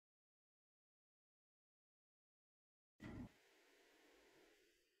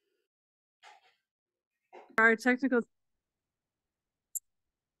our technical,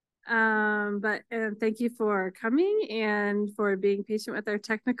 but thank you for coming and for being patient with our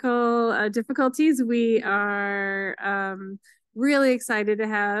technical difficulties. We are really excited to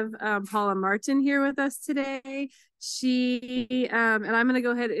have Paula Martin here with us today. She, and I'm going to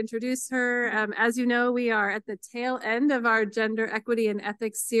go ahead and introduce her. As you know, we are at the tail end of our Gender Equity and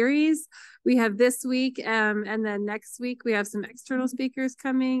Ethics series. We have this week, and then next week we have some external speakers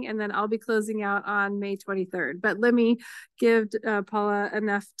coming, and then I'll be closing out on May 23rd. But let me give Paula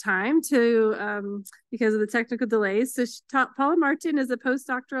enough time to, because of the technical delays. So Paula Martin is a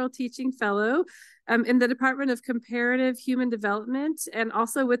postdoctoral teaching fellow in the Department of Comparative Human Development and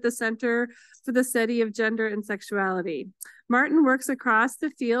also with the Center for the Study of Gender and Sexuality. Martin works across the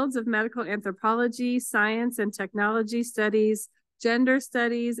fields of medical anthropology, science and technology studies, gender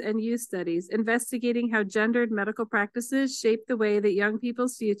studies, and youth studies, investigating how gendered medical practices shape the way that young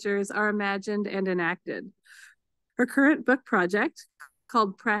people's futures are imagined and enacted. Her current book project,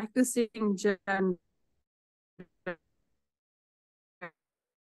 called Practicing Gender,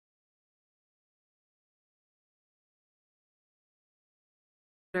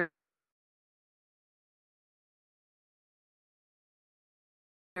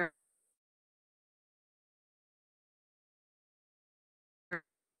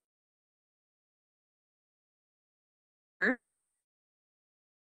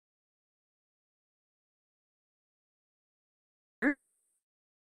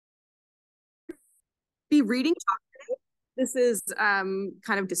 be reading talk today. This is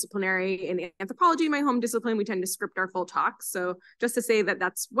kind of disciplinary in anthropology, my home discipline. We tend to script our full talks. So just to say that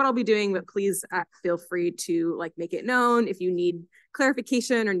that's what I'll be doing, but please feel free to make it known if you need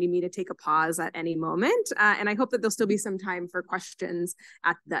clarification or need me to take a pause at any moment. And I hope that there'll still be some time for questions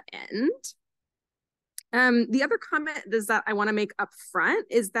at the end. The other comment is that I want to make up front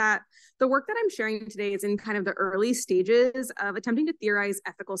is that the work that I'm sharing today is in kind of the early stages of attempting to theorize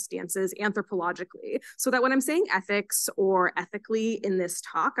ethical stances anthropologically, so that when I'm saying ethics or ethically in this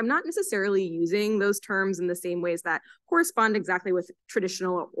talk, I'm not necessarily using those terms in the same ways that correspond exactly with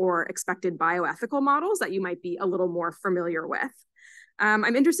traditional or expected bioethical models that you might be a little more familiar with.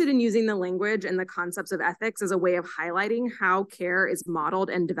 I'm interested in using the language and the concepts of ethics as a way of highlighting how care is modeled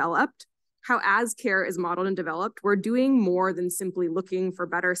and developed. How as care is modeled and developed, we're doing more than simply looking for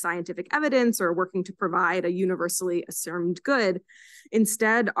better scientific evidence or working to provide a universally assumed good.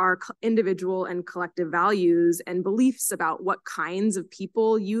 Instead, our individual and collective values and beliefs about what kinds of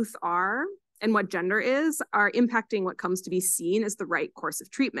people youth are and what gender is are impacting what comes to be seen as the right course of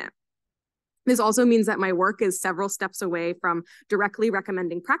treatment. This also means that my work is several steps away from directly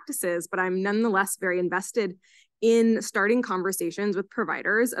recommending practices, but I'm nonetheless very invested in starting conversations with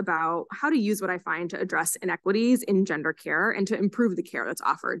providers about how to use what I find to address inequities in gender care and to improve the care that's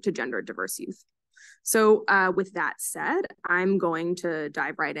offered to gender diverse youth. So with that said, I'm going to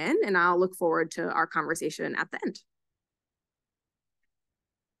dive right in and I'll look forward to our conversation at the end.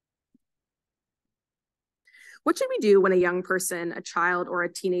 What should we do when a young person, a child, or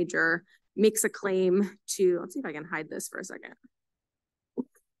a teenager makes a claim to, let's see if I can hide this for a second.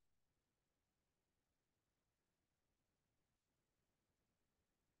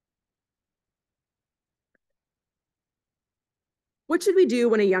 What should we do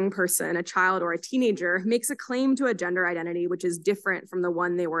when a young person, a child, or a teenager makes a claim to a gender identity which is different from the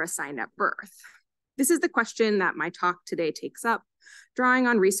one they were assigned at birth? This is the question that my talk today takes up, drawing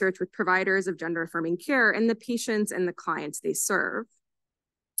on research with providers of gender-affirming care and the patients and the clients they serve.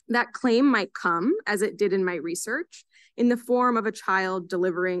 That claim might come, as it did in my research, in the form of a child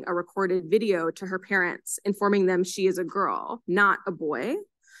delivering a recorded video to her parents, informing them she is a girl, not a boy,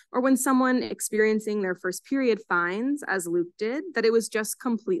 or when someone experiencing their first period finds, as Luke did, that it was just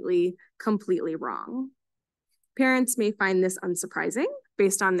completely wrong. Parents may find this unsurprising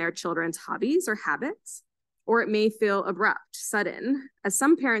based on their children's hobbies or habits, or it may feel abrupt, sudden, as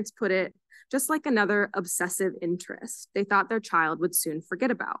some parents put it, just like another obsessive interest they thought their child would soon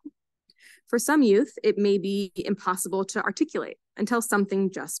forget about. For some youth, it may be impossible to articulate until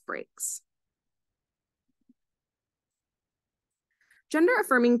something just breaks.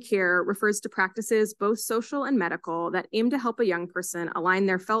 Gender-affirming care refers to practices, both social and medical, that aim to help a young person align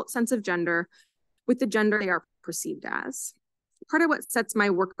their felt sense of gender with the gender they are perceived as. Part of what sets my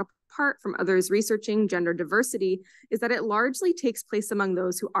work apart from others researching gender diversity is that it largely takes place among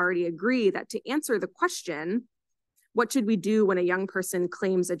those who already agree that to answer the question, what should we do when a young person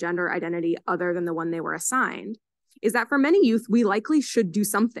claims a gender identity other than the one they were assigned, is that for many youth, we likely should do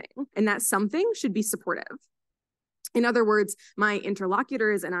something, and that something should be supportive. In other words, my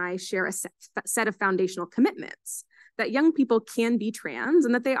interlocutors and I share a set of foundational commitments that young people can be trans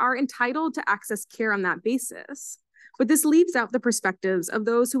and that they are entitled to access care on that basis. But this leaves out the perspectives of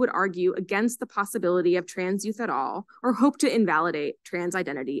those who would argue against the possibility of trans youth at all or hope to invalidate trans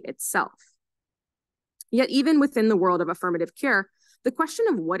identity itself. Yet even within the world of affirmative care, the question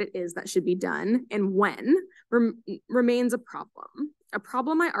of what it is that should be done and when remains a problem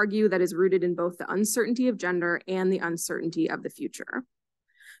I argue that is rooted in both the uncertainty of gender and the uncertainty of the future.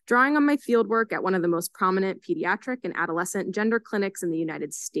 Drawing on my fieldwork at one of the most prominent pediatric and adolescent gender clinics in the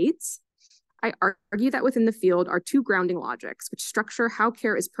United States, I argue that within the field are two grounding logics which structure how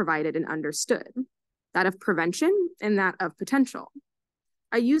care is provided and understood, that of prevention and that of potential.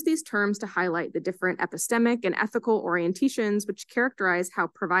 I use these terms to highlight the different epistemic and ethical orientations which characterize how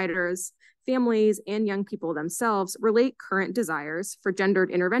providers, families, and young people themselves relate current desires for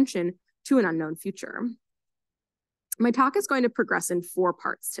gendered intervention to an unknown future. My talk is going to progress in 4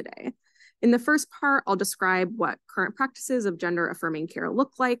 parts today. In the first part, I'll describe what current practices of gender-affirming care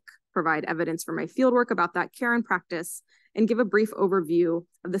look like, provide evidence for my fieldwork about that care and practice, and give a brief overview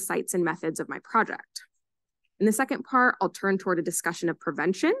of the sites and methods of my project. In the second part, I'll turn toward a discussion of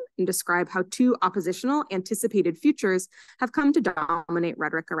prevention and describe how 2 oppositional anticipated futures have come to dominate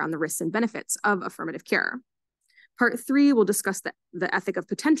rhetoric around the risks and benefits of affirmative care. Part 3 will discuss the ethic of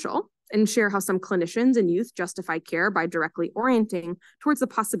potential and share how some clinicians and youth justify care by directly orienting towards the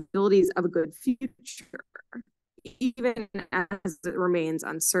possibilities of a good future, even as it remains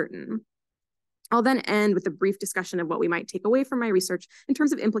uncertain. I'll then end with a brief discussion of what we might take away from my research in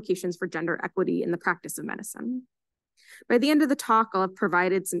terms of implications for gender equity in the practice of medicine. By the end of the talk, I'll have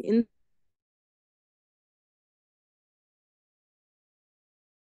provided some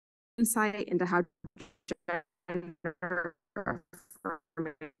insight into how gender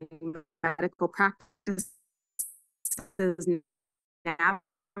medical practices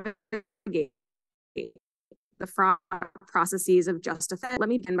navigate the processes of justice. Let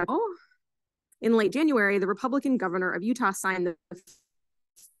me begin by in late January, the Republican governor of Utah signed the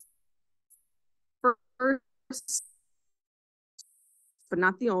first, but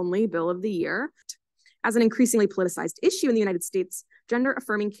not the only, bill of the year. As an increasingly politicized issue in the United States,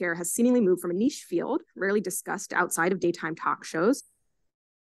 gender-affirming care has seemingly moved from a niche field, rarely discussed outside of daytime talk shows,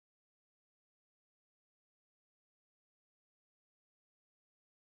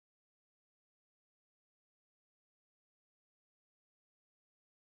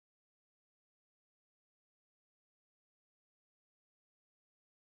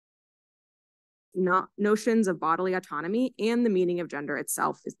 notions of bodily autonomy and the meaning of gender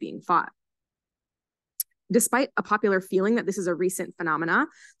itself is being fought. Despite a popular feeling that this is a recent phenomena,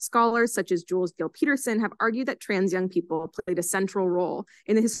 scholars such as Jules Gill-Peterson have argued that trans young people played a central role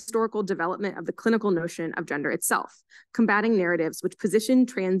in the historical development of the clinical notion of gender itself, combating narratives which position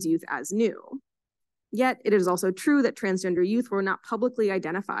trans youth as new. Yet it is also true that transgender youth were not publicly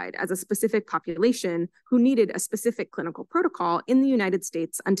identified as a specific population who needed a specific clinical protocol in the United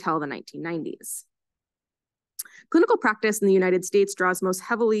States until the 1990s. Clinical practice in the United States draws most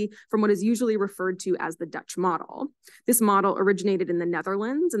heavily from what is usually referred to as the Dutch model. This model originated in the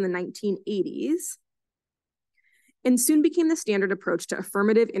Netherlands in the 1980s and soon became the standard approach to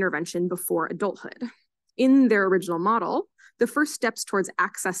affirmative intervention before adulthood. In their original model, the first steps towards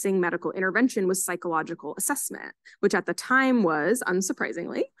accessing medical intervention was psychological assessment, which at the time was,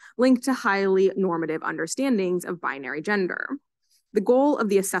 unsurprisingly, linked to highly normative understandings of binary gender. The goal of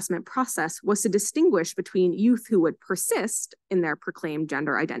the assessment process was to distinguish between youth who would persist in their proclaimed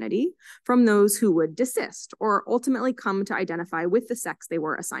gender identity from those who would desist or ultimately come to identify with the sex they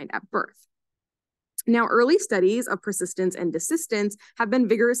were assigned at birth. Now, early studies of persistence and desistance have been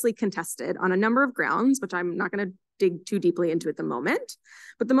vigorously contested on a number of grounds, which I'm not going to dig too deeply into at the moment.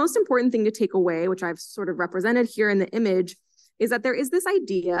 But the most important thing to take away, which I've sort of represented here in the image, is that there is this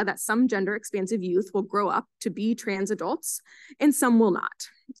idea that some gender expansive youth will grow up to be trans adults and some will not.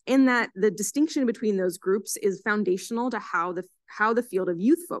 And that the distinction between those groups is foundational to how the field of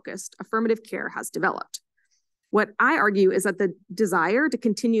youth-focused affirmative care has developed. What I argue is that the desire to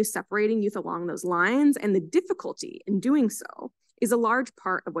continue separating youth along those lines and the difficulty in doing so is a large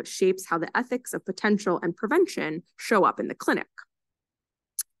part of what shapes how the ethics of potential and prevention show up in the clinic.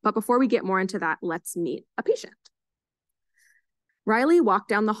 But before we get more into that, let's meet a patient. Riley walked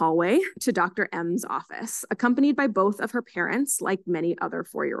down the hallway to Dr. M's office, accompanied by both of her parents, like many other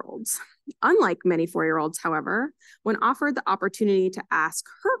 4-year-olds. Unlike many 4-year-olds, however, when offered the opportunity to ask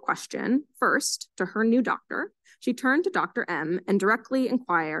her question first to her new doctor, she turned to Dr. M and directly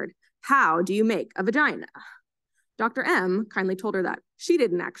inquired, "How do you make a vagina?" Dr. M kindly told her that she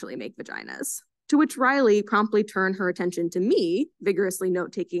didn't actually make vaginas, to which Riley promptly turned her attention to me, vigorously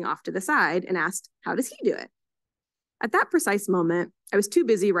note-taking off to the side, and asked, "How does he do it?" At that precise moment, I was too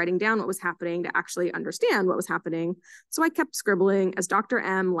busy writing down what was happening to actually understand what was happening, so I kept scribbling as Dr.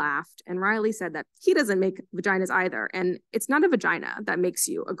 M laughed and Riley said that he doesn't make vaginas either, and it's not a vagina that makes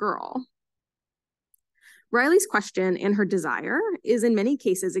you a girl. Riley's question and her desire is in many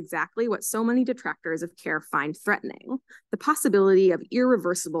cases exactly what so many detractors of care find threatening: the possibility of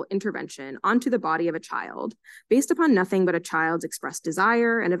irreversible intervention onto the body of a child based upon nothing but a child's expressed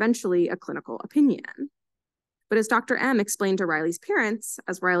desire and eventually a clinical opinion. But as Dr. M explained to Riley's parents,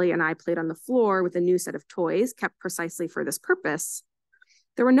 as Riley and I played on the floor with a new set of toys kept precisely for this purpose,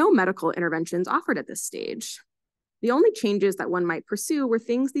 there were no medical interventions offered at this stage. The only changes that one might pursue were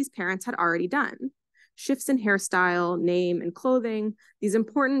things these parents had already done: shifts in hairstyle, name, and clothing, these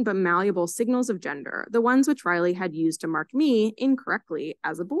important but malleable signals of gender, the ones which Riley had used to mark me incorrectly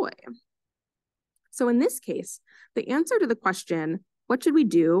as a boy. So in this case, the answer to the question, what should we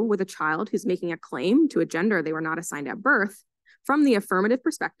do with a child who's making a claim to a gender they were not assigned at birth, from the affirmative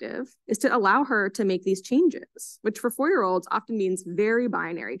perspective, is to allow her to make these changes, which for 4-year-olds often means very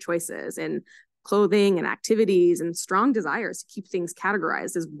binary choices in clothing and activities and strong desires to keep things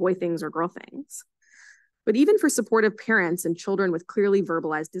categorized as boy things or girl things. But even for supportive parents and children with clearly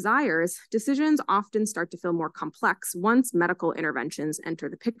verbalized desires, decisions often start to feel more complex once medical interventions enter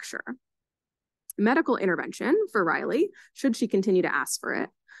the picture. Medical intervention for Riley, should she continue to ask for it,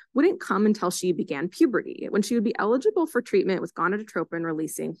 wouldn't come until she began puberty, when she would be eligible for treatment with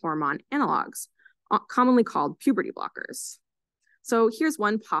gonadotropin-releasing hormone analogs, commonly called puberty blockers. So here's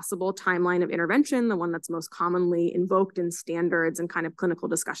one possible timeline of intervention, the one that's most commonly invoked in standards and kind of clinical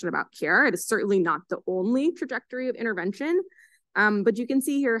discussion about care. It is certainly not the only trajectory of intervention, but you can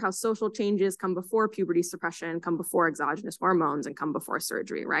see here how social changes come before puberty suppression, come before exogenous hormones, and come before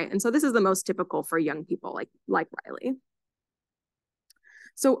surgery, right? And so this is the most typical for young people like Riley.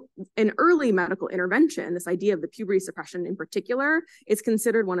 So in early medical intervention, this idea of the puberty suppression in particular is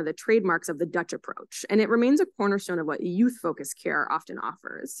considered one of the trademarks of the Dutch approach, and it remains a cornerstone of what youth-focused care often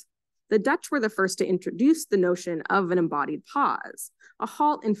offers. The Dutch were the first to introduce the notion of an embodied pause, a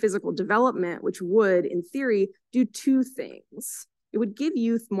halt in physical development, which would, in theory, do two things. It would give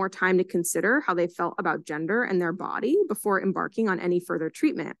youth more time to consider how they felt about gender and their body before embarking on any further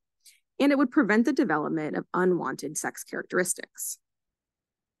treatment, and it would prevent the development of unwanted sex characteristics.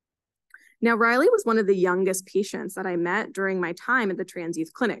 Now, Riley was one of the youngest patients that I met during my time at the Trans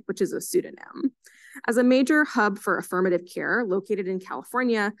Youth Clinic, which is a pseudonym. As a major hub for affirmative care located in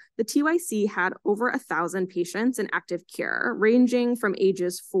California, the TYC had over 1,000 patients in active care, ranging from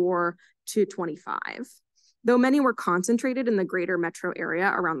ages 4 to 25. Though many were concentrated in the greater metro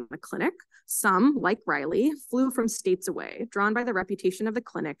area around the clinic, some, like Riley, flew from states away, drawn by the reputation of the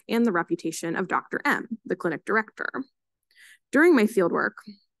clinic and the reputation of Dr. M, the clinic director. During my fieldwork,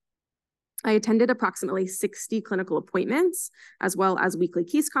 I attended approximately 60 clinical appointments, as well as weekly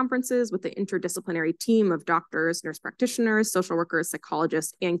case conferences with the interdisciplinary team of doctors, nurse practitioners, social workers,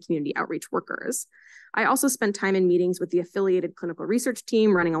 psychologists, and community outreach workers. I also spent time in meetings with the affiliated clinical research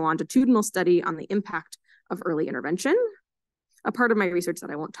team running a longitudinal study on the impact of early intervention, a part of my research that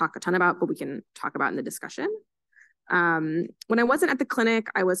I won't talk a ton about, but we can talk about in the discussion. When I wasn't at the clinic,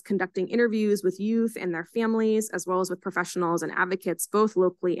 I was conducting interviews with youth and their families, as well as with professionals and advocates, both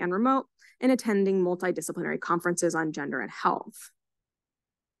locally and remote, and attending multidisciplinary conferences on gender and health.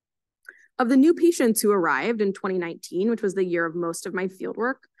 Of the new patients who arrived in 2019, which was the year of most of my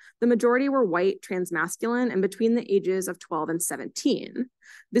fieldwork, the majority were white, transmasculine, and between the ages of 12 and 17.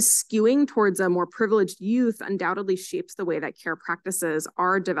 This skewing towards a more privileged youth undoubtedly shapes the way that care practices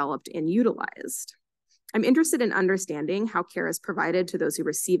are developed and utilized. I'm interested in understanding how care is provided to those who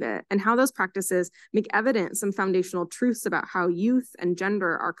receive it and how those practices make evident some foundational truths about how youth and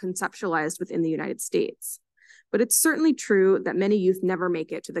gender are conceptualized within the United States. But it's certainly true that many youth never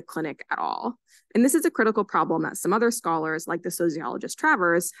make it to the clinic at all. And this is a critical problem that some other scholars, like the sociologist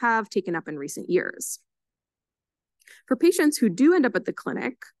Travers, have taken up in recent years. For patients who do end up at the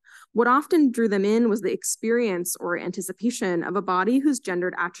clinic, what often drew them in was the experience or anticipation of a body whose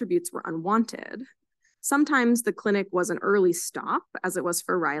gendered attributes were unwanted. Sometimes the clinic was an early stop, as it was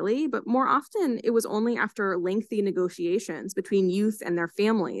for Riley, but more often it was only after lengthy negotiations between youth and their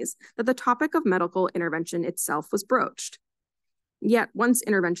families that the topic of medical intervention itself was broached. Yet once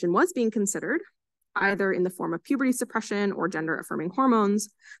intervention was being considered, either in the form of puberty suppression or gender-affirming hormones,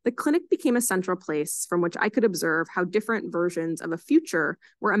 the clinic became a central place from which I could observe how different versions of a future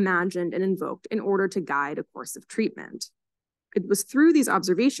were imagined and invoked in order to guide a course of treatment. It was through these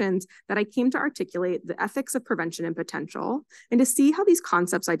observations that I came to articulate the ethics of prevention and potential, and to see how these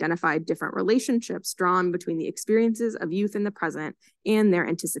concepts identified different relationships drawn between the experiences of youth in the present and their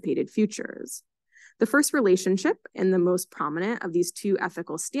anticipated futures. The first relationship and the most prominent of these two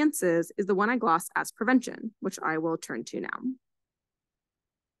ethical stances is the one I gloss as prevention, which I will turn to now.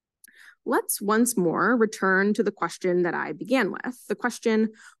 Let's once more return to the question that I began with. The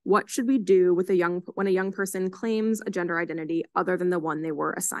question, what should we do with when a young person claims a gender identity other than the one they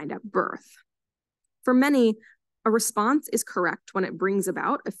were assigned at birth? For many, a response is correct when it brings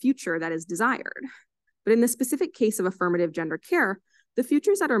about a future that is desired. But in the specific case of affirmative gender care, the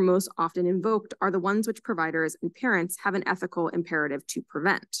futures that are most often invoked are the ones which providers and parents have an ethical imperative to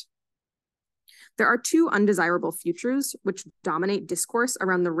prevent. There are two undesirable futures which dominate discourse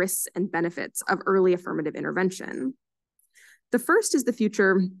around the risks and benefits of early affirmative intervention. The first is the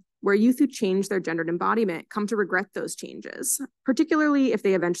future where youth who change their gendered embodiment come to regret those changes, particularly if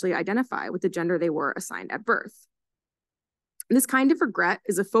they eventually identify with the gender they were assigned at birth. This kind of regret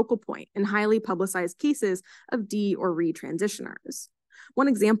is a focal point in highly publicized cases of de or retransitioners. One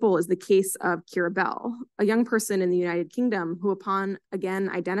example is the case of Kira Bell, a young person in the United Kingdom who, upon again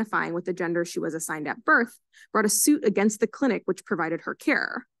identifying with the gender she was assigned at birth, brought a suit against the clinic which provided her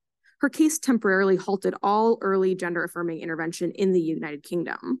care. Her case temporarily halted all early gender-affirming intervention in the United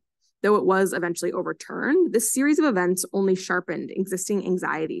Kingdom. Though it was eventually overturned, this series of events only sharpened existing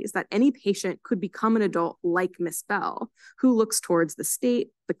anxieties that any patient could become an adult like Miss Bell, who looks towards the state,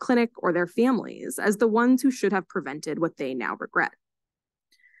 the clinic, or their families as the ones who should have prevented what they now regret.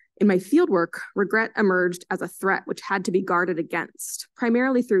 In my fieldwork, regret emerged as a threat which had to be guarded against,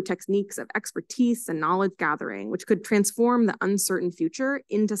 primarily through techniques of expertise and knowledge gathering, which could transform the uncertain future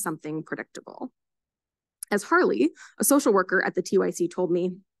into something predictable. As Harley, a social worker at the TYC, told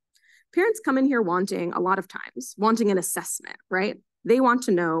me, parents come in here wanting an assessment, right? They want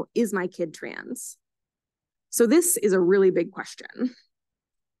to know, is my kid trans? So this is a really big question.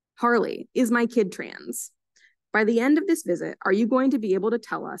 Harley, is my kid trans? By the end of this visit, are you going to be able to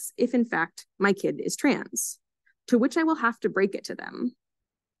tell us if, in fact, my kid is trans? To which I will have to break it to them.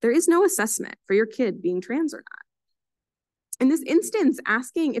 There is no assessment for your kid being trans or not. In this instance,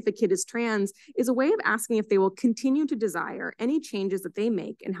 asking if a kid is trans is a way of asking if they will continue to desire any changes that they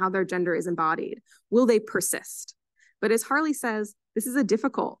make in how their gender is embodied. Will they persist? But as Harley says, this is a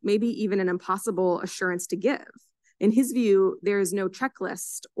difficult, maybe even an impossible assurance to give. In his view, there is no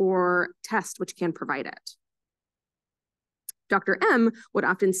checklist or test which can provide it. Dr. M would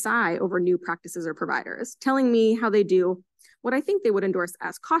often sigh over new practices or providers, telling me how they do what I think they would endorse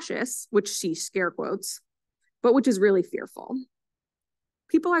as cautious, which she scare quotes, but which is really fearful.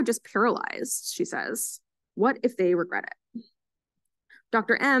 People are just paralyzed, she says. What if they regret it?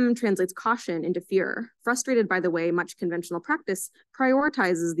 Dr. M translates caution into fear, frustrated by the way much conventional practice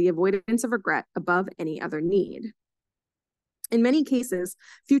prioritizes the avoidance of regret above any other need. In many cases,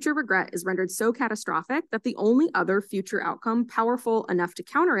 future regret is rendered so catastrophic that the only other future outcome powerful enough to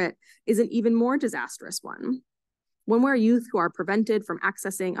counter it is an even more disastrous one where youth who are prevented from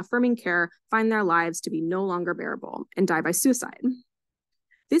accessing affirming care find their lives to be no longer bearable and die by suicide.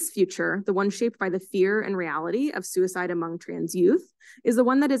 This future, the one shaped by the fear and reality of suicide among trans youth, is the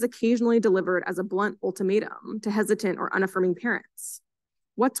one that is occasionally delivered as a blunt ultimatum to hesitant or unaffirming parents.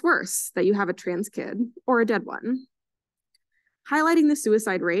 What's worse, that you have a trans kid or a dead one? Highlighting the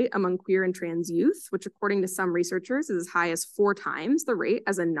suicide rate among queer and trans youth, which according to some researchers is as high as 4 times the rate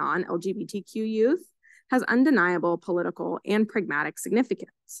as a non-LGBTQ youth, has undeniable political and pragmatic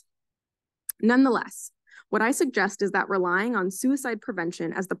significance. Nonetheless, what I suggest is that relying on suicide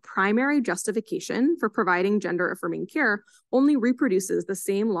prevention as the primary justification for providing gender-affirming care only reproduces the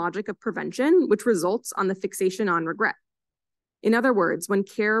same logic of prevention, which results on the fixation on regret. In other words, when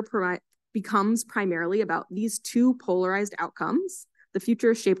care becomes primarily about these two polarized outcomes, the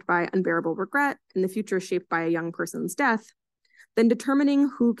future shaped by unbearable regret and the future shaped by a young person's death, then determining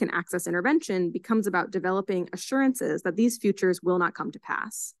who can access intervention becomes about developing assurances that these futures will not come to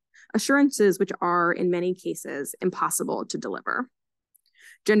pass, assurances which are, in many cases, impossible to deliver.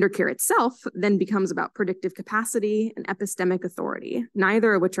 Gender care itself then becomes about predictive capacity and epistemic authority,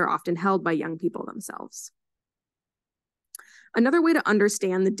 neither of which are often held by young people themselves. Another way to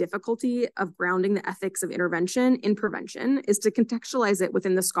understand the difficulty of grounding the ethics of intervention in prevention is to contextualize it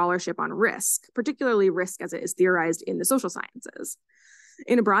within the scholarship on risk, particularly risk as it is theorized in the social sciences.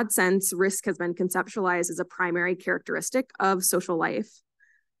 In a broad sense, risk has been conceptualized as a primary characteristic of social life,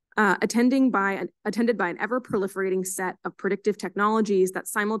 attended by an ever-proliferating set of predictive technologies that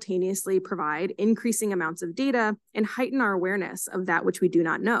simultaneously provide increasing amounts of data and heighten our awareness of that which we do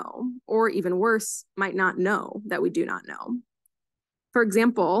not know, or even worse, might not know that we do not know. For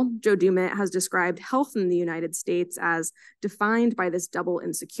example, Joe Dumit has described health in the United States as defined by this double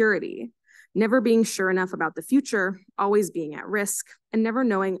insecurity. never being sure enough about the future, always being at risk, and never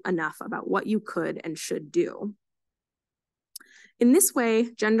knowing enough about what you could and should do. In this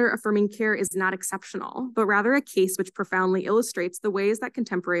way, gender-affirming care is not exceptional, but rather a case which profoundly illustrates the ways that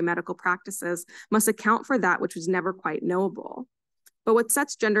contemporary medical practices must account for that which was never quite knowable. But what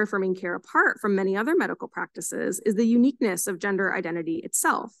sets gender-affirming care apart from many other medical practices is the uniqueness of gender identity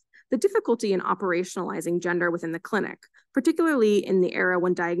itself, the difficulty in operationalizing gender within the clinic, particularly in the era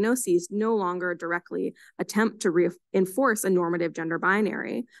when diagnoses no longer directly attempt to reinforce a normative gender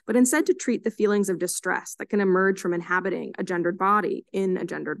binary, but instead to treat the feelings of distress that can emerge from inhabiting a gendered body in a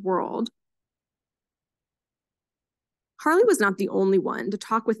gendered world. Harley was not the only one to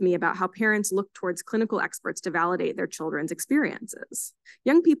talk with me about how parents look towards clinical experts to validate their children's experiences.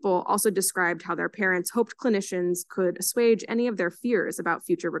 Young people also described how their parents hoped clinicians could assuage any of their fears about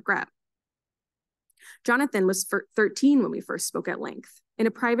future regret. Jonathan was 13 when we first spoke at length, in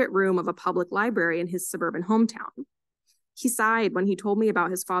a private room of a public library in his suburban hometown. He sighed when he told me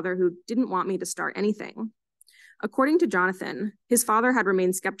about his father who didn't want me to start anything. According to Jonathan, his father had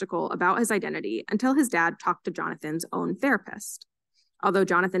remained skeptical about his identity until his dad talked to Jonathan's own therapist. Although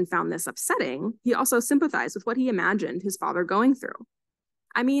Jonathan found this upsetting, he also sympathized with what he imagined his father going through.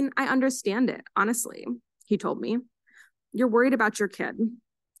 I mean, I understand it, honestly, he told me. You're worried about your kid.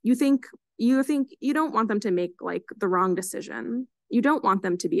 You think you don't want them to make like the wrong decision. You don't want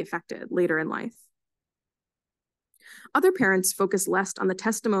them to be affected later in life. Other parents focus less on the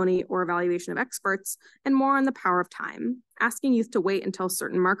testimony or evaluation of experts and more on the power of time, asking youth to wait until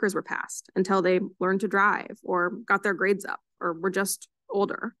certain markers were passed, until they learned to drive or got their grades up or were just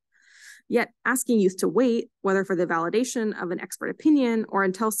older. Yet asking youth to wait, whether for the validation of an expert opinion or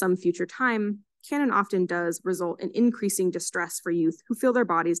until some future time, can and often does result in increasing distress for youth who feel their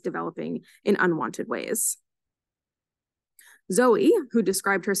bodies developing in unwanted ways. Zoe, who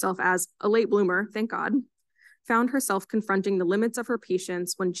described herself as a late bloomer, thank God, found herself confronting the limits of her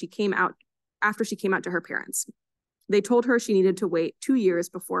patience when she came out after she came out to her parents. They told her she needed to wait 2 years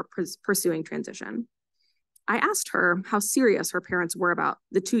before pursuing transition. I asked her how serious her parents were about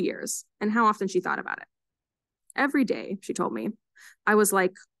the 2 years and how often she thought about it. Every day, she told me, I was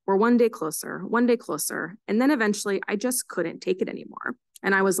like, we're one day closer, and then eventually I just couldn't take it anymore.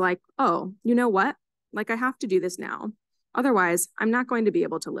 And I was like, oh, you know what? Like I have to do this now. Otherwise, I'm not going to be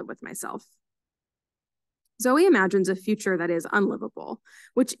able to live with myself. Zoe imagines a future that is unlivable,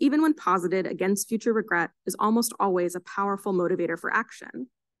 which even when posited against future regret is almost always a powerful motivator for action.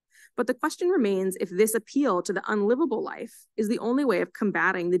 But the question remains if this appeal to the unlivable life is the only way of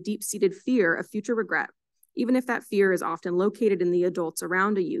combating the deep-seated fear of future regret, even if that fear is often located in the adults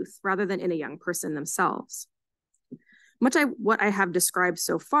around a youth rather than in a young person themselves. What I have described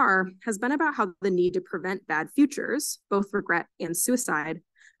so far has been about how the need to prevent bad futures, both regret and suicide,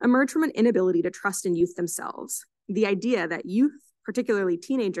 emerge from an inability to trust in youth themselves. The idea that youth, particularly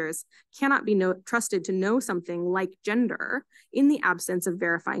teenagers, cannot be trusted to know something like gender in the absence of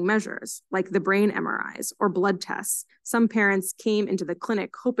verifying measures, like the brain MRIs or blood tests some parents came into the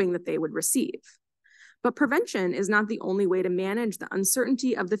clinic hoping that they would receive. But prevention is not the only way to manage the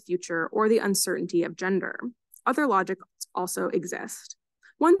uncertainty of the future or the uncertainty of gender. Other logics also exist,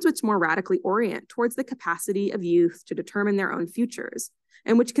 ones which more radically orient towards the capacity of youth to determine their own futures,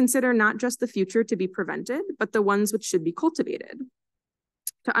 and which consider not just the future to be prevented, but the ones which should be cultivated.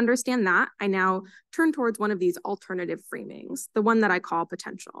 To understand that, I now turn towards one of these alternative framings, the one that I call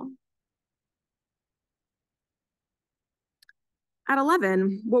potential. At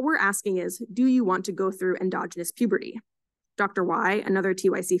 11, what we're asking is, do you want to go through endogenous puberty? Dr. Y, another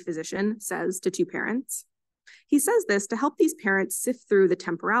TYC physician, says to 2 parents. He says this to help these parents sift through the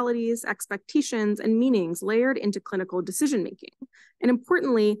temporalities, expectations, and meanings layered into clinical decision-making, and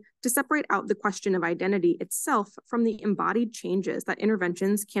importantly, to separate out the question of identity itself from the embodied changes that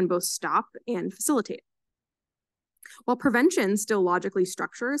interventions can both stop and facilitate. While prevention still logically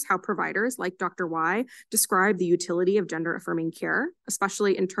structures how providers like Dr. Y describe the utility of gender-affirming care,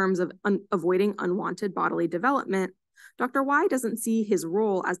 especially in terms of avoiding unwanted bodily development, Dr. Y doesn't see his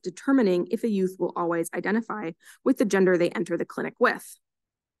role as determining if a youth will always identify with the gender they enter the clinic with.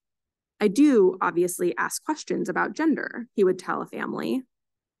 I do obviously ask questions about gender, he would tell a family,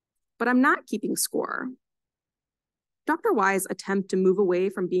 but I'm not keeping score. Dr. Y's attempt to move away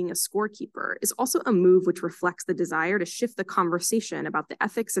from being a scorekeeper is also a move which reflects the desire to shift the conversation about the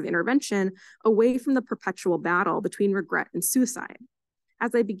ethics of intervention away from the perpetual battle between regret and suicide.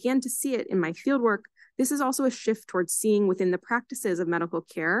 As I began to see it in my fieldwork, this is also a shift towards seeing within the practices of medical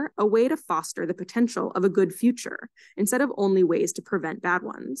care a way to foster the potential of a good future instead of only ways to prevent bad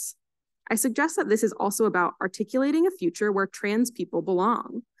ones. I suggest that this is also about articulating a future where trans people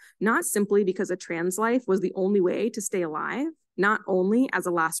belong, not simply because a trans life was the only way to stay alive, not only as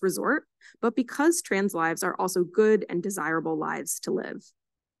a last resort, but because trans lives are also good and desirable lives to live.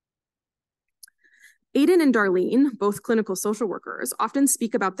 Aiden and Darlene, both clinical social workers, often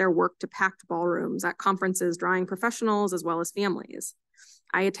speak about their work to packed ballrooms at conferences drawing professionals as well as families.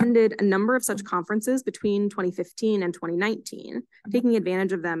 I attended a number of such conferences between 2015 and 2019, taking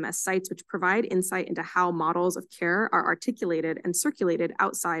advantage of them as sites which provide insight into how models of care are articulated and circulated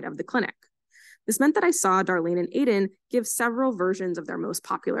outside of the clinic. This meant that I saw Darlene and Aiden give several versions of their most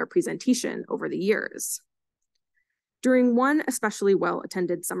popular presentation over the years. During one especially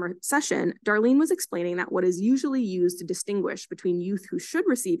well-attended summer session, Darlene was explaining that what is usually used to distinguish between youth who should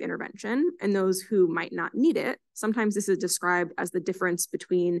receive intervention and those who might not need it, sometimes this is described as the difference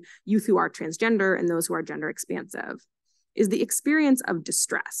between youth who are transgender and those who are gender expansive, is the experience of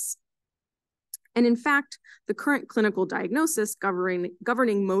distress. And in fact, the current clinical diagnosis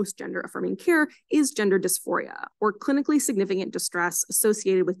governing most gender-affirming care is gender dysphoria, or clinically significant distress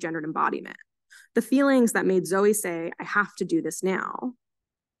associated with gendered embodiment. The feelings that made Zoe say, "I have to do this now."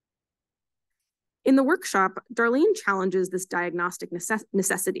 In the workshop, Darlene challenges this diagnostic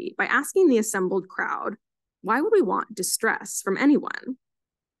necessity by asking the assembled crowd, why would we want distress from anyone?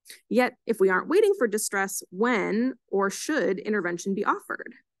 Yet, if we aren't waiting for distress, when or should intervention be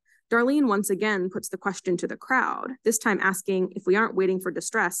offered? Darlene once again puts the question to the crowd, this time asking, if we aren't waiting for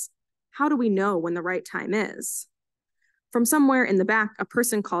distress, how do we know when the right time is? From somewhere in the back, a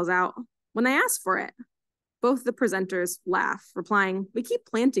person calls out, when they ask for it. Both the presenters laugh, replying, we keep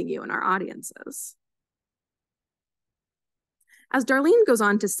planting you in our audiences. As Darlene goes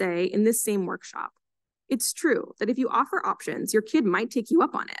on to say in this same workshop, it's true that if you offer options, your kid might take you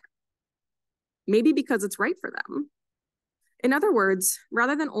up on it. Maybe because it's right for them. In other words,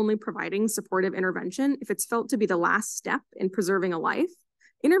 rather than only providing supportive intervention, if it's felt to be the last step in preserving a life,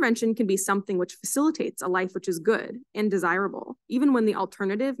 intervention can be something which facilitates a life which is good and desirable, even when the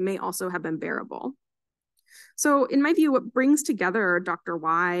alternative may also have been bearable. So in my view, what brings together Dr.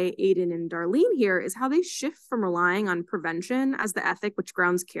 Y, Aiden, and Darlene here is how they shift from relying on prevention as the ethic which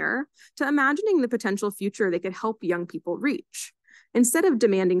grounds care to imagining the potential future they could help young people reach. Instead of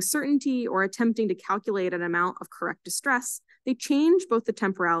demanding certainty or attempting to calculate an amount of correct distress, they change both the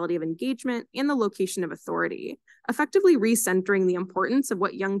temporality of engagement and the location of authority, effectively recentering the importance of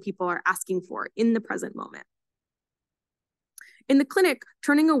what young people are asking for in the present moment. In the clinic,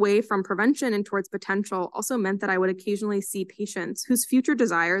 turning away from prevention and towards potential also meant that I would occasionally see patients whose future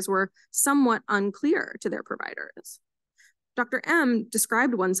desires were somewhat unclear to their providers. Dr. M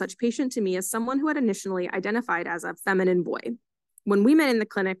described one such patient to me as someone who had initially identified as a feminine boy. When we met in the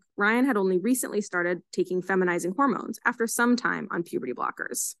clinic, Ryan had only recently started taking feminizing hormones after some time on puberty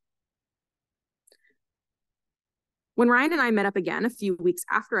blockers. When Ryan and I met up again a few weeks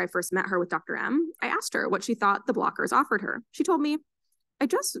after I first met her with Dr. M, I asked her what she thought the blockers offered her. She told me, I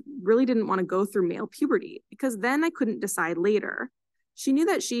just really didn't want to go through male puberty because then I couldn't decide later. She knew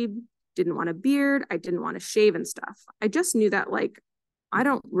that she didn't want a beard, I didn't want to shave and stuff. I just knew that I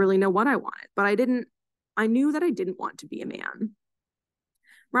don't really know what I wanted, but I knew that I didn't want to be a man.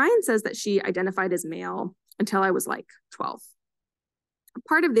 Ryan says that she identified as male until I was 12.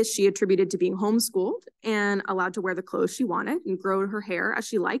 Part of this she attributed to being homeschooled and allowed to wear the clothes she wanted and grow her hair as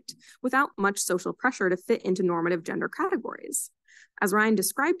she liked without much social pressure to fit into normative gender categories. As Ryan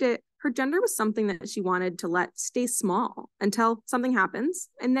described it, her gender was something that she wanted to let stay small until something happens,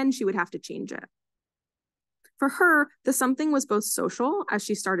 and then she would have to change it. For her, the something was both social, as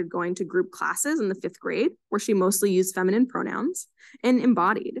she started going to group classes in the 5th grade, where she mostly used feminine pronouns, and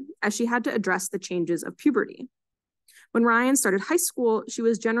embodied, as she had to address the changes of puberty. When Ryan started high school, she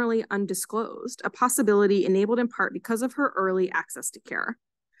was generally undisclosed, a possibility enabled in part because of her early access to care.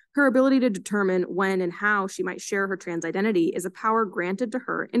 Her ability to determine when and how she might share her trans identity is a power granted to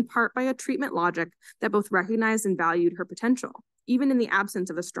her in part by a treatment logic that both recognized and valued her potential, even in the absence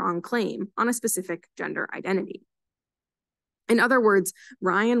of a strong claim on a specific gender identity. In other words,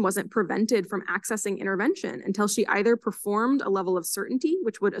 Ryan wasn't prevented from accessing intervention until she either performed a level of certainty,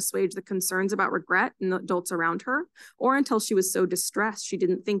 which would assuage the concerns about regret in the adults around her, or until she was so distressed she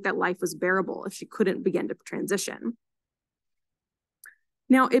didn't think that life was bearable if she couldn't begin to transition.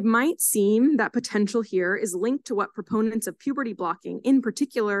 Now, it might seem that potential here is linked to what proponents of puberty blocking in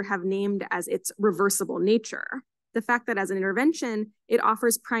particular have named as its reversible nature. The fact that as an intervention, it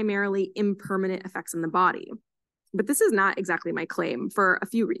offers primarily impermanent effects on the body. But this is not exactly my claim for a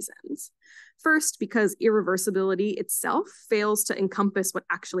few reasons. First, because irreversibility itself fails to encompass what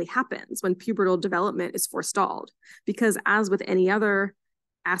actually happens when pubertal development is forestalled. Because as with any other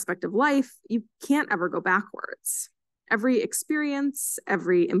aspect of life, you can't ever go backwards. Every experience,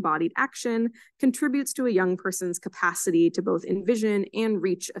 every embodied action contributes to a young person's capacity to both envision and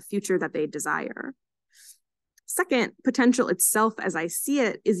reach a future that they desire. Second, potential itself, as I see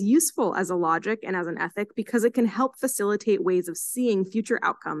it, is useful as a logic and as an ethic because it can help facilitate ways of seeing future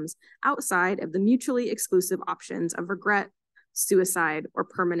outcomes outside of the mutually exclusive options of regret, suicide, or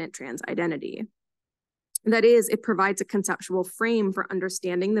permanent trans identity. That is, it provides a conceptual frame for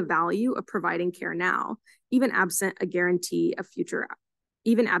understanding the value of providing care now, even absent a guarantee of future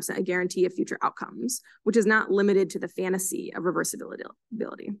outcomes, which is not limited to the fantasy of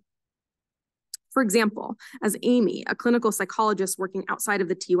reversibility. For example, as Amy, a clinical psychologist working outside of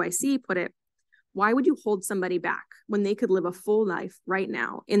the TYC, put it, why would you hold somebody back when they could live a full life right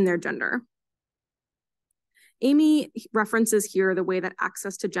now in their gender? Amy references here the way that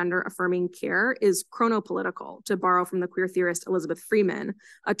access to gender-affirming care is chronopolitical, to borrow from the queer theorist Elizabeth Freeman,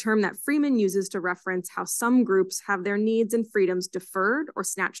 a term that Freeman uses to reference how some groups have their needs and freedoms deferred or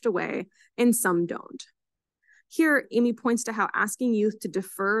snatched away, and some don't. Here, Amy points to how asking youth to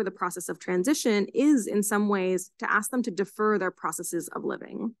defer the process of transition is, in some ways, to ask them to defer their processes of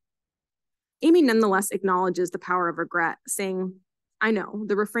living. Amy nonetheless acknowledges the power of regret, saying, I know,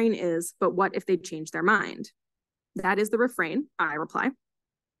 the refrain is, but what if they change their mind? That is the refrain, I reply.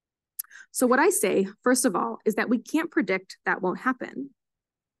 So what I say, first of all, is that we can't predict that won't happen.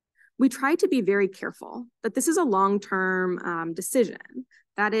 We try to be very careful that this is a long-term decision.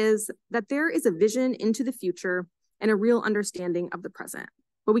 That is, that there is a vision into the future and a real understanding of the present,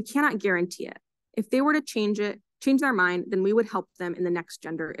 but we cannot guarantee it. If they were to change their mind, then we would help them in the next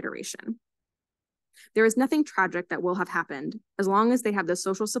gender iteration. There is nothing tragic that will have happened as long as they have the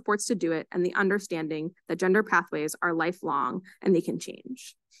social supports to do it and the understanding that gender pathways are lifelong and they can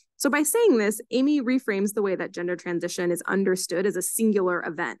change. So by saying this, Amy reframes the way that gender transition is understood as a singular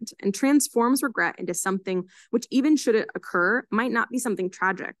event and transforms regret into something which, even should it occur, might not be something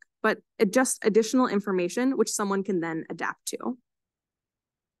tragic, but just additional information which someone can then adapt to.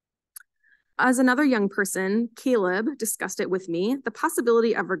 As another young person, Caleb, discussed it with me, the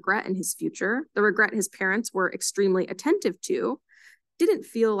possibility of regret in his future, the regret his parents were extremely attentive to, didn't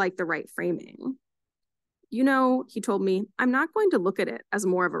feel like the right framing. You know, he told me, I'm not going to look at it as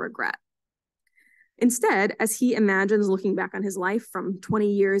more of a regret. Instead, as he imagines looking back on his life from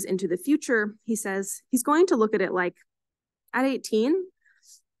 20 years into the future, he says he's going to look at it like, at 18,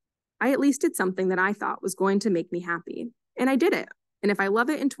 I at least did something that I thought was going to make me happy, and I did it. And if I love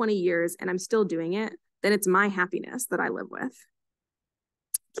it in 20 years and I'm still doing it, then it's my happiness that I live with.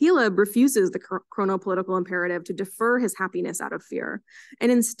 Caleb refuses the chronopolitical imperative to defer his happiness out of fear,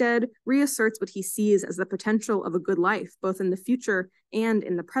 and instead reasserts what he sees as the potential of a good life, both in the future and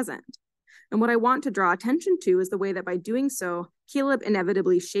in the present. And what I want to draw attention to is the way that by doing so, Caleb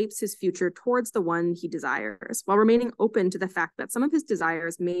inevitably shapes his future towards the one he desires, while remaining open to the fact that some of his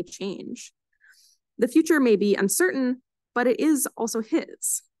desires may change. The future may be uncertain, but it is also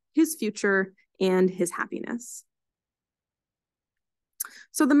his future and his happiness.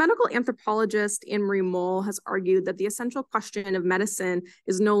 So the medical anthropologist Anne-Marie Moll has argued that the essential question of medicine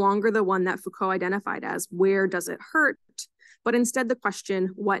is no longer the one that Foucault identified as, where does it hurt? But instead the question,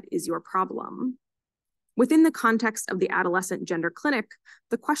 what is your problem? Within the context of the adolescent gender clinic,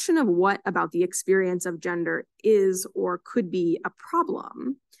 the question of what about the experience of gender is or could be a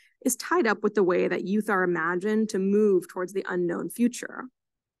problem is tied up with the way that youth are imagined to move towards the unknown future.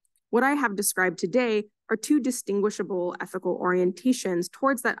 What I have described today are two distinguishable ethical orientations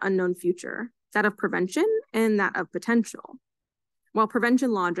towards that unknown future, that of prevention and that of potential. While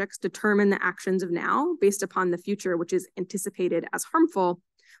prevention logics determine the actions of now based upon the future which is anticipated as harmful,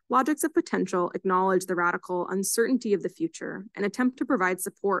 logics of potential acknowledge the radical uncertainty of the future and attempt to provide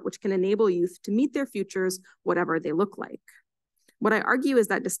support which can enable youth to meet their futures, whatever they look like. What I argue is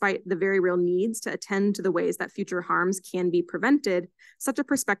that despite the very real needs to attend to the ways that future harms can be prevented, such a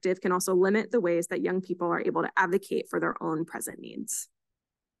perspective can also limit the ways that young people are able to advocate for their own present needs.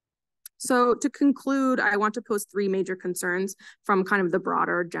 So to conclude, I want to pose three major concerns from kind of the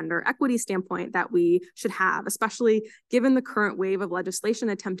broader gender equity standpoint that we should have, especially given the current wave of legislation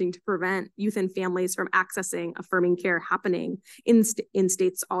attempting to prevent youth and families from accessing affirming care happening in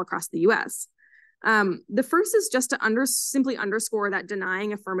states all across the US. The first is just to simply underscore that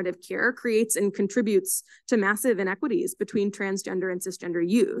denying affirmative care creates and contributes to massive inequities between transgender and cisgender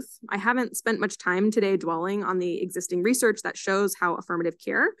youth. I haven't spent much time today dwelling on the existing research that shows how affirmative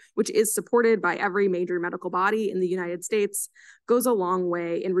care, which is supported by every major medical body in the United States, goes a long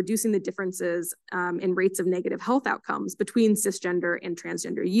way in reducing the differences in rates of negative health outcomes between cisgender and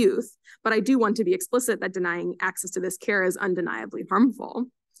transgender youth. But I do want to be explicit that denying access to this care is undeniably harmful.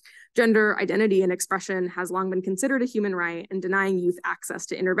 Gender identity and expression has long been considered a human right, and denying youth access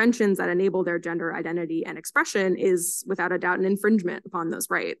to interventions that enable their gender identity and expression is without a doubt an infringement upon those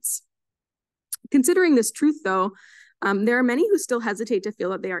rights. Considering this truth, though, there are many who still hesitate to feel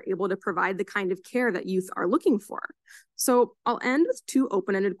that they are able to provide the kind of care that youth are looking for. So I'll end with two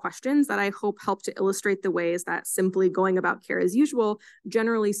open-ended questions that I hope help to illustrate the ways that simply going about care as usual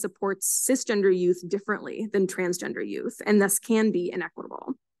generally supports cisgender youth differently than transgender youth, and thus can be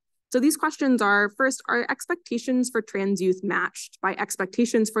inequitable. So these questions are, first, are expectations for trans youth matched by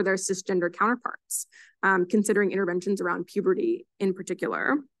expectations for their cisgender counterparts, considering interventions around puberty in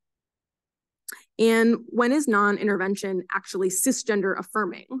particular? And when is non-intervention actually cisgender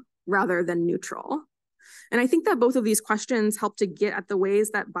affirming rather than neutral? And I think that both of these questions help to get at the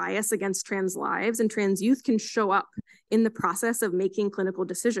ways that bias against trans lives and trans youth can show up in the process of making clinical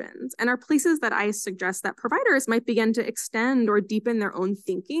decisions, and are places that I suggest that providers might begin to extend or deepen their own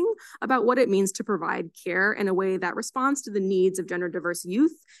thinking about what it means to provide care in a way that responds to the needs of gender diverse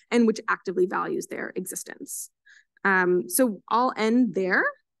youth and which actively values their existence. So I'll end there.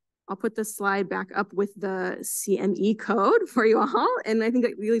 I'll put this slide back up with the CME code for you all, and I think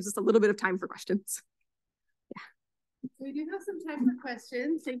that leaves us a little bit of time for questions. We do have some time for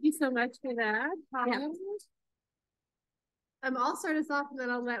questions. Thank you so much for that, Paula. Yeah. I'll start us off and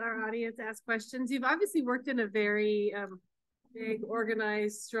then I'll let our audience ask questions. You've obviously worked in a very big,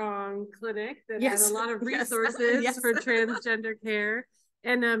 organized, strong clinic that has a lot of resources for transgender care.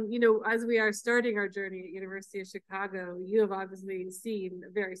 And, you know, as we are starting our journey at University of Chicago, you have obviously seen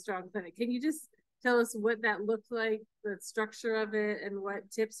a very strong clinic. Can you just tell us what that looked like, the structure of it, and what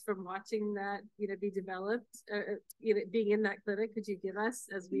tips from watching that, you know, be developed, you know, being in that clinic, could you give us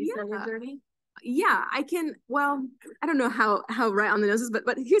as we start our journey? Yeah, I can. Well, I don't know how right on the nose is, but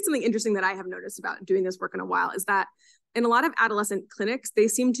here's something interesting that I have noticed about doing this work in a while is that in a lot of adolescent clinics, they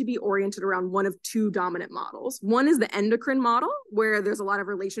seem to be oriented around one of two dominant models. One is the endocrine model, where there's a lot of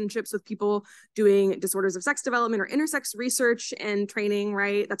relationships with people doing disorders of sex development or intersex research and training,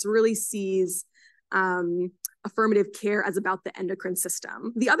 right? That's really sees affirmative care as about the endocrine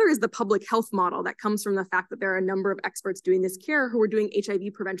system. The other is the public health model that comes from the fact that there are a number of experts doing this care who are doing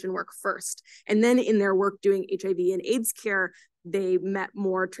HIV prevention work first. And then in their work doing HIV and AIDS care, they met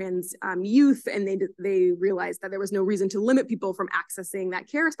more trans youth, and they realized that there was no reason to limit people from accessing that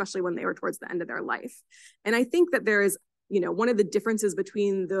care, especially when they were towards the end of their life. And I think that there is, you know, one of the differences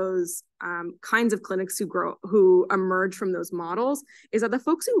between those kinds of clinics who emerge from those models is that the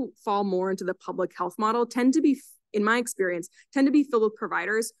folks who fall more into the public health model tend to be, in my experience, tend to be filled with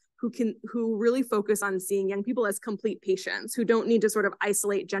providers who really focus on seeing young people as complete patients, who don't need to sort of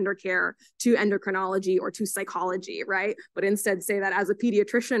isolate gender care to endocrinology or to psychology, right? But instead say that as a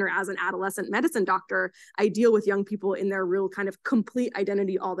pediatrician or as an adolescent medicine doctor, I deal with young people in their real kind of complete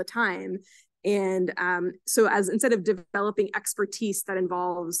identity all the time. And so as instead of developing expertise that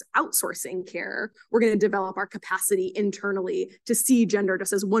involves outsourcing care, we're going to develop our capacity internally to see gender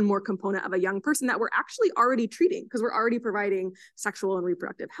just as one more component of a young person that we're actually already treating, because we're already providing sexual and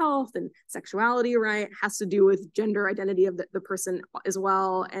reproductive health, and sexuality, right, has to do with gender identity of the person as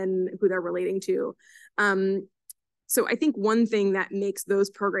well and who they're relating to. So I think one thing that makes those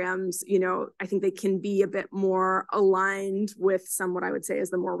programs, you know, I think they can be a bit more aligned with some, what I would say is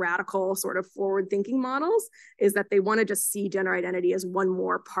the more radical sort of forward thinking models, is that they want to just see gender identity as one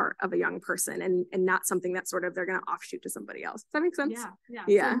more part of a young person and not something that sort of they're going to offshoot to somebody else. Does that make sense?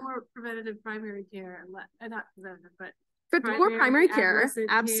 Yeah. So more preventative primary care, and not preventative, but more primary care.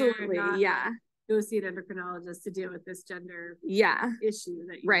 Absolutely. Care, go see an endocrinologist to deal with this gender issue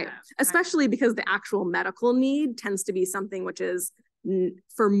that you have. Especially because the actual medical need tends to be something which is,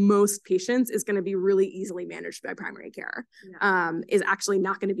 for most patients, is going to be really easily managed by primary care, is actually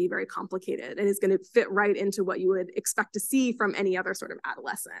not going to be very complicated, and is going to fit right into what you would expect to see from any other sort of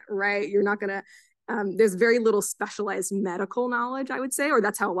adolescent, right? You're not going to, there's very little specialized medical knowledge, I would say, or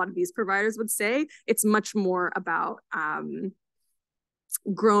that's how a lot of these providers would say. It's much more about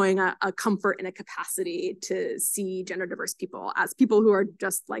growing a comfort and a capacity to see gender diverse people as people who are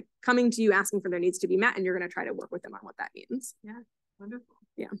just like coming to you asking for their needs to be met, and you're going to try to work with them on what that means. Yeah, wonderful.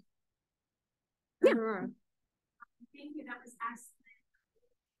 Yeah. Aurora. Thank you. That was excellent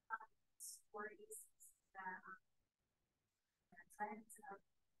stories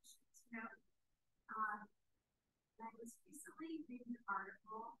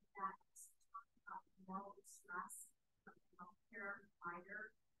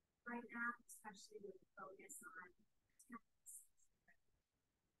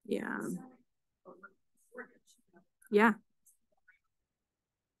Yeah. Yeah.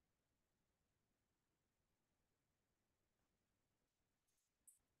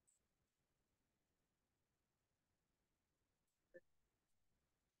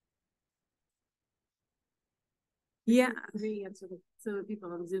 Yeah. So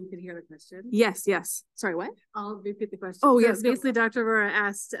people on Zoom can hear the question. Yes, yes. Sorry, what? I'll repeat the question. Oh, so yes. Basically, Dr. Aurora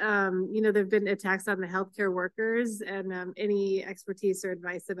asked, there've been attacks on the healthcare workers and any expertise or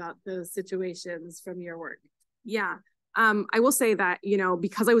advice about those situations from your work. Yeah. I will say that,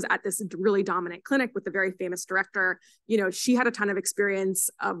 because I was at this really dominant clinic with the very famous director, she had a ton of experience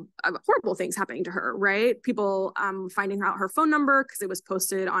of horrible things happening to her, right? People finding out her phone number because it was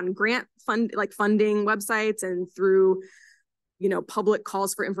posted on funding websites and through, public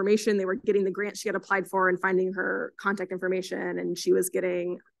calls for information. They were getting the grant she had applied for and finding her contact information. And she was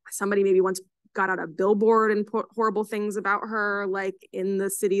getting, somebody maybe once got out a billboard and put horrible things about her, like in the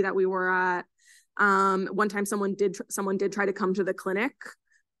city that we were at. One time someone did try to come to the clinic.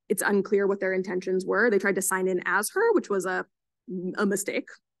 It's unclear what their intentions were. They tried to sign in as her, which was a mistake.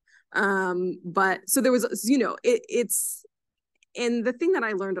 But so there was, and the thing that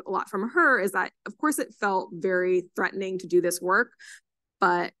I learned a lot from her is that, of course, it felt very threatening to do this work,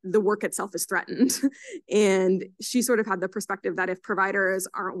 but the work itself is threatened. And she sort of had the perspective that if providers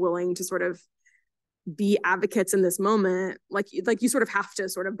aren't willing to sort of be advocates in this moment, like you sort of have to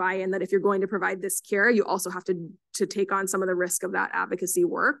sort of buy in that if you're going to provide this care, you also have to take on some of the risk of that advocacy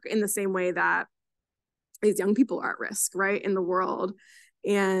work in the same way that these young people are at risk, right, in the world.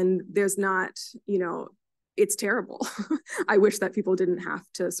 And there's not, it's terrible. I wish that people didn't have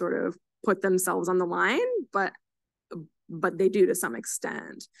to sort of put themselves on the line, but they do to some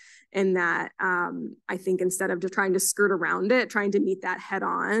extent. And that I think instead of just trying to skirt around it, trying to meet that head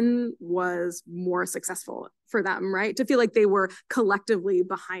on was more successful for them, right? To feel like they were collectively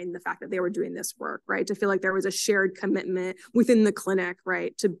behind the fact that they were doing this work, right? To feel like there was a shared commitment within the clinic,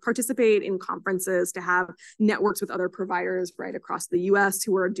 right? To participate in conferences, to have networks with other providers right across the US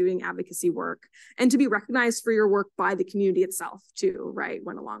who are doing advocacy work, and to be recognized for your work by the community itself too, right?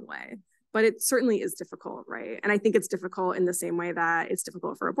 Went a long way. But it certainly is difficult, right? And I think it's difficult in the same way that it's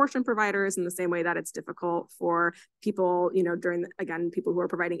difficult for abortion providers, in the same way that it's difficult for people, people who are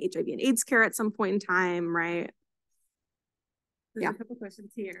providing HIV and AIDS care at some point in time, right? There's a couple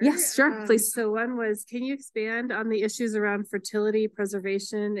questions here. Yes, sure, please. So one was, can you expand on the issues around fertility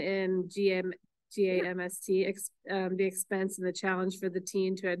preservation in GAMST, the expense and the challenge for the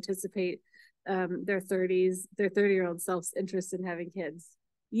teen to anticipate their 30-year-old self's interest in having kids?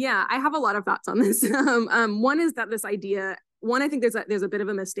 Yeah, I have a lot of thoughts on this. One is that this idea, I think there's a bit of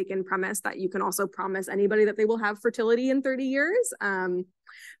a mistaken premise that you can also promise anybody that they will have fertility in 30 years.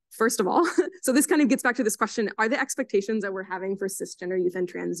 First of all, so this kind of gets back to this question, are the expectations that we're having for cisgender youth and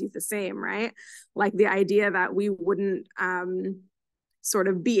trans youth the same, right? Like the idea that we wouldn't sort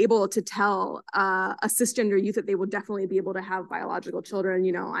of be able to tell a cisgender youth that they will definitely be able to have biological children.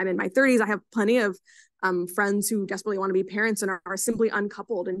 I'm in my 30s. I have plenty of friends who desperately want to be parents and are simply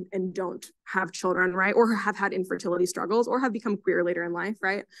uncoupled and don't have children, right? Or have had infertility struggles or have become queer later in life,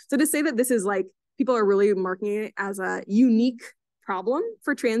 right? So to say that this is like, people are really marking it as a unique problem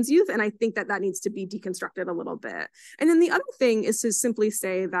for trans youth. And I think that needs to be deconstructed a little bit. And then the other thing is to simply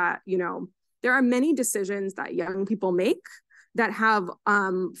say that, there are many decisions that young people make that have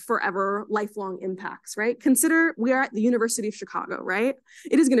forever lifelong impacts, right? Consider we are at the University of Chicago, right?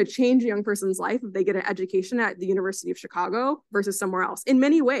 It is going to change a young person's life if they get an education at the University of Chicago versus somewhere else in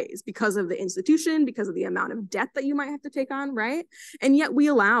many ways, because of the institution, because of the amount of debt that you might have to take on, right? And yet we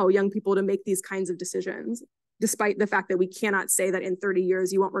allow young people to make these kinds of decisions, despite the fact that we cannot say that in 30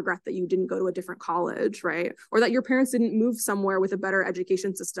 years, you won't regret that you didn't go to a different college, right? Or that your parents didn't move somewhere with a better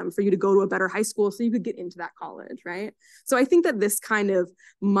education system for you to go to a better high school so you could get into that college, right? So I think that this kind of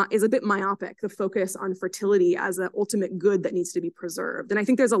is a bit myopic, the focus on fertility as an ultimate good that needs to be preserved. And I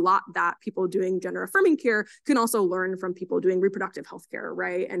think there's a lot that people doing gender affirming care can also learn from people doing reproductive health care,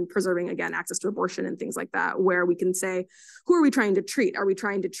 right? And preserving, again, access to abortion and things like that, where we can say, who are we trying to treat? Are we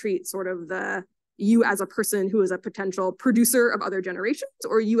trying to treat sort of you as a person who is a potential producer of other generations,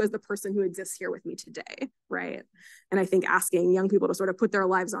 or you as the person who exists here with me today, right? And I think asking young people to sort of put their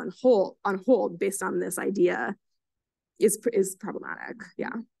lives on hold based on this idea is problematic.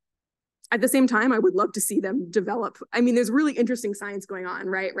 Yeah. At the same time, I would love to see them develop. I mean, there's really interesting science going on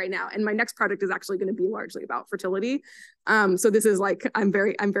right now. And my next project is actually going to be largely about fertility. So this is like, I'm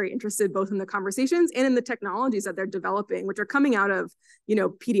very interested both in the conversations and in the technologies that they're developing, which are coming out of,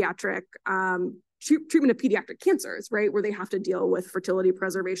 pediatric treatment of pediatric cancers, right, where they have to deal with fertility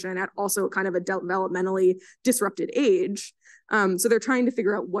preservation at also kind of a developmentally disrupted age. So they're trying to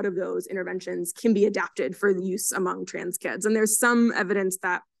figure out what of those interventions can be adapted for use among trans kids. And there's some evidence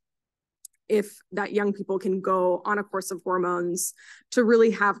that if that young people can go on a course of hormones to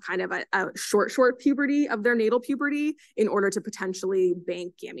really have kind of a short puberty of their natal puberty in order to potentially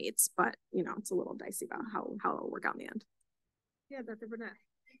bank gametes. But, you know, it's a little dicey about how it'll work out in the end. Yeah, Dr. Burnett.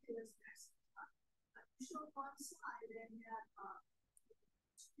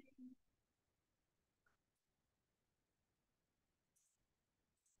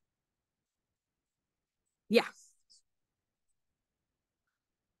 Yeah.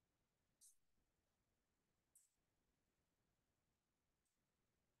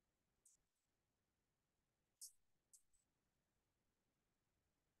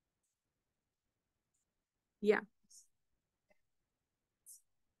 Yeah.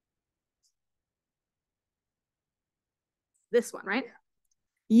 This one, right?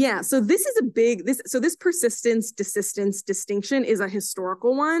 Yeah, so this is a big, this persistence, desistance distinction is a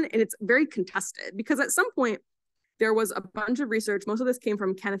historical one, and it's very contested because at some point there was a bunch of research. Most of this came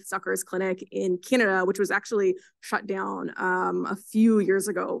from Kenneth Zucker's clinic in Canada, which was actually shut down a few years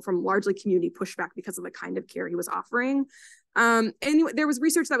ago from largely community pushback because of the kind of care he was offering. And there was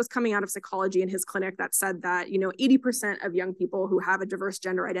research that was coming out of psychology in his clinic that said that, you know, 80% of young people who have a diverse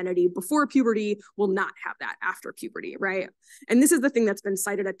gender identity before puberty will not have that after puberty, right? And this is the thing that's been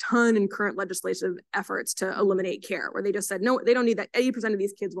cited a ton in current legislative efforts to eliminate care, where they just said, no, they don't need that. 80% of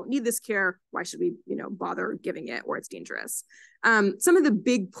these kids won't need this care. Why should we, you know, bother giving it, or it's dangerous? Some of the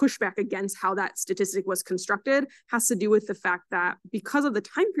big pushback against how that statistic was constructed has to do with the fact that because of the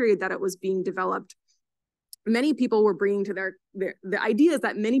time period that it was being developed, many people were bringing to the idea is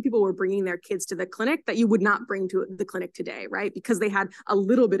that many people were bringing their kids to the clinic that you would not bring to the clinic today, right? Because they had a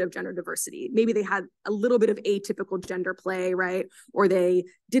little bit of gender diversity. Maybe they had a little bit of atypical gender play, right? Or they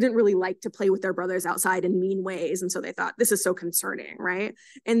didn't really like to play with their brothers outside in mean ways. And so they thought, this is so concerning, right?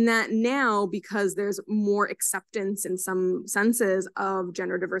 And that now, because there's more acceptance in some senses of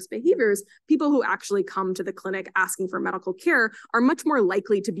gender diverse behaviors, people who actually come to the clinic asking for medical care are much more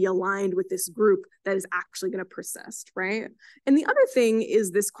likely to be aligned with this group that is actually going to persist, right? And the other thing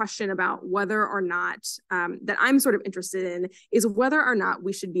is this question about whether or not, that I'm sort of interested in, is whether or not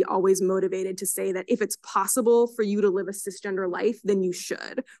we should be always motivated to say that if it's possible for you to live a cisgender life, then you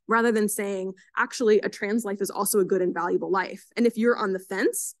should, rather than saying, actually, a trans life is also a good and valuable life. And if you're on the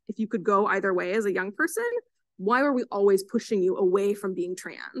fence, if you could go either way as a young person, why are we always pushing you away from being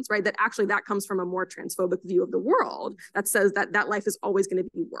trans, right? That actually that comes from a more transphobic view of the world that says that that life is always going to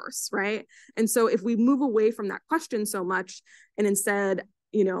be worse, right? And so if we move away from that question so much and instead,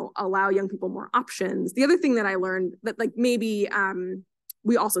 you know, allow young people more options. The other thing that I learned that like maybe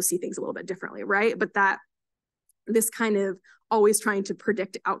we also see things a little bit differently, right? But that this kind of always trying to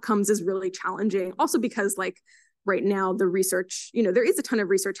predict outcomes is really challenging. Also because like, right now, the research, you know, there is a ton of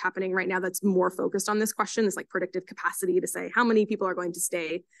research happening right now that's more focused on this question, this like predictive capacity to say how many people are going to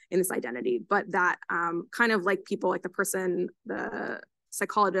stay in this identity. But that kind of like people like the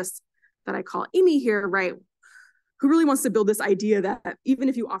psychologist that I call Amy here, right, who really wants to build this idea that even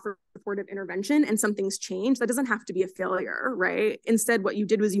if you offer supportive intervention and something's changed, that doesn't have to be a failure, right? Instead, what you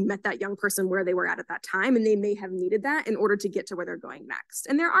did was you met that young person where they were at that time, and they may have needed that in order to get to where they're going next.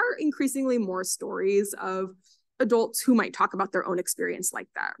 And there are increasingly more stories of adults who might talk about their own experience like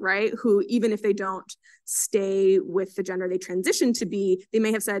that, right? Who, even if they don't stay with the gender they transition to be, they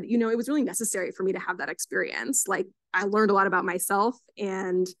may have said, you know, it was really necessary for me to have that experience. Like I learned a lot about myself,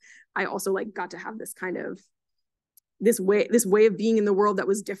 and I also like got to have this kind of this way of being in the world that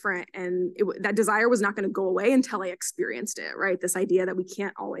was different. And that desire was not going to go away until I experienced it, right? This idea that we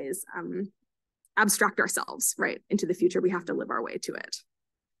can't always abstract ourselves, right, into the future. We have to live our way to it.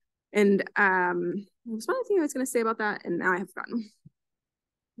 And there's one thing I was going to say about that, and now I have forgotten.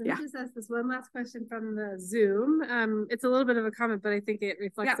 Let me just ask this one last question from the Zoom. It's a little bit of a comment, but I think it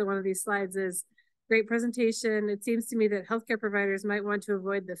reflects on one of these slides. Is great presentation. It seems to me that healthcare providers might want to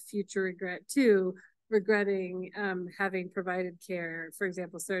avoid the future regret too, regretting having provided care, for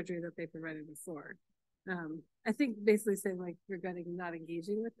example, surgery that they provided before. I think basically saying like regretting not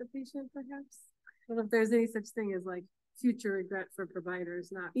engaging with the patient, perhaps. I don't know if there's any such thing as like future regret for providers,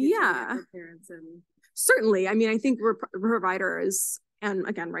 not future regret for parents. And certainly, I mean, I think providers and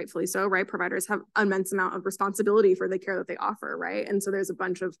again, rightfully so, right? Providers have immense amount of responsibility for the care that they offer, right? And so there's a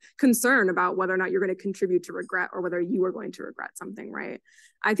bunch of concern about whether or not you're going to contribute to regret or whether you are going to regret something, right?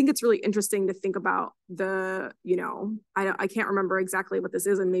 I think it's really interesting to think about the, I can't remember exactly what this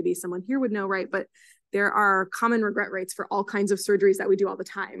is, and maybe someone here would know, right? But there are common regret rates for all kinds of surgeries that we do all the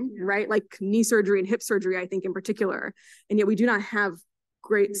time, right? Like knee surgery and hip surgery, I think in particular. And yet we do not have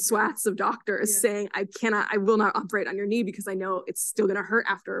great swaths of doctors saying, I will not operate on your knee because I know it's still going to hurt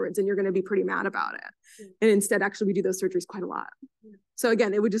afterwards and you're going to be pretty mad about it. And instead, actually, we do those surgeries quite a lot. So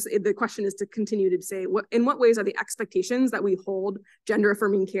again, the question is to continue to say, in what ways are the expectations that we hold gender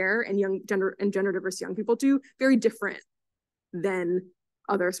affirming care and gender diverse young people to very different than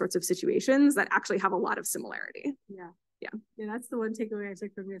other sorts of situations that actually have a lot of similarity. Yeah, that's the one takeaway I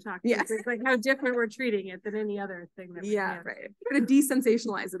took from your talk. Yeah, it's like how different we're treating it than any other thing that right. We're going to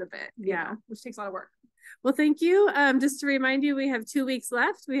desensationalize it a bit, which takes a lot of work. Well, thank you. Just to remind you, we have 2 weeks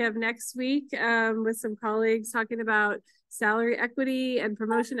left. We have next week with some colleagues talking about salary equity and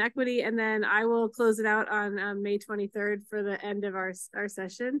promotion equity, and then I will close it out on May 23rd for the end of our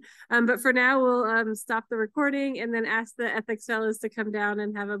session. But for now, we'll stop the recording and then ask the ethics fellows to come down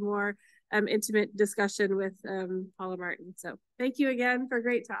and have a more intimate discussion with Paula Martin. So thank you again for a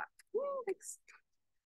great talk. Thanks.